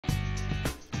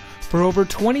For over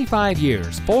 25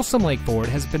 years, Folsom Lake Ford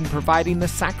has been providing the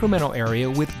Sacramento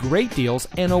area with great deals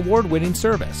and award-winning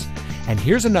service. And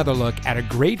here's another look at a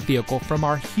great vehicle from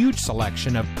our huge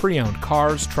selection of pre-owned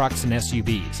cars, trucks, and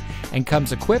SUVs, and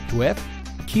comes equipped with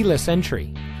keyless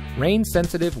entry,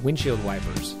 rain-sensitive windshield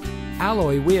wipers,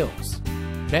 alloy wheels,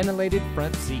 ventilated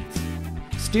front seats,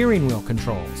 steering wheel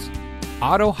controls,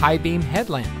 auto high beam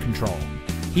headlamp control,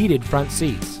 heated front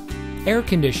seats, air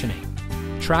conditioning,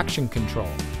 traction control,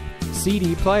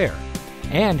 CD player,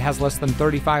 and has less than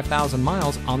 35,000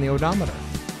 miles on the odometer.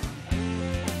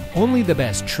 Only the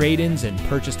best trade-ins and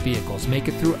purchased vehicles make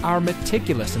it through our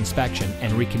meticulous inspection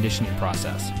and reconditioning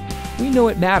process. We know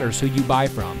it matters who you buy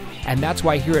from, and that's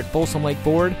why here at Folsom Lake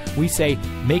Ford, we say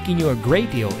making you a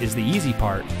great deal is the easy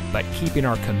part, but keeping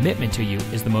our commitment to you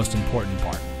is the most important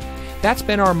part. That's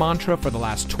been our mantra for the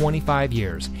last 25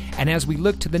 years, and as we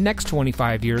look to the next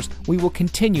 25 years, we will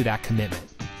continue that commitment.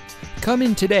 Come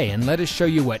in today and let us show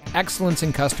you what excellence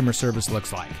in customer service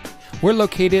looks like. We're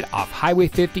located off Highway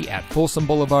 50 at Folsom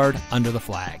Boulevard under the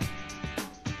flag.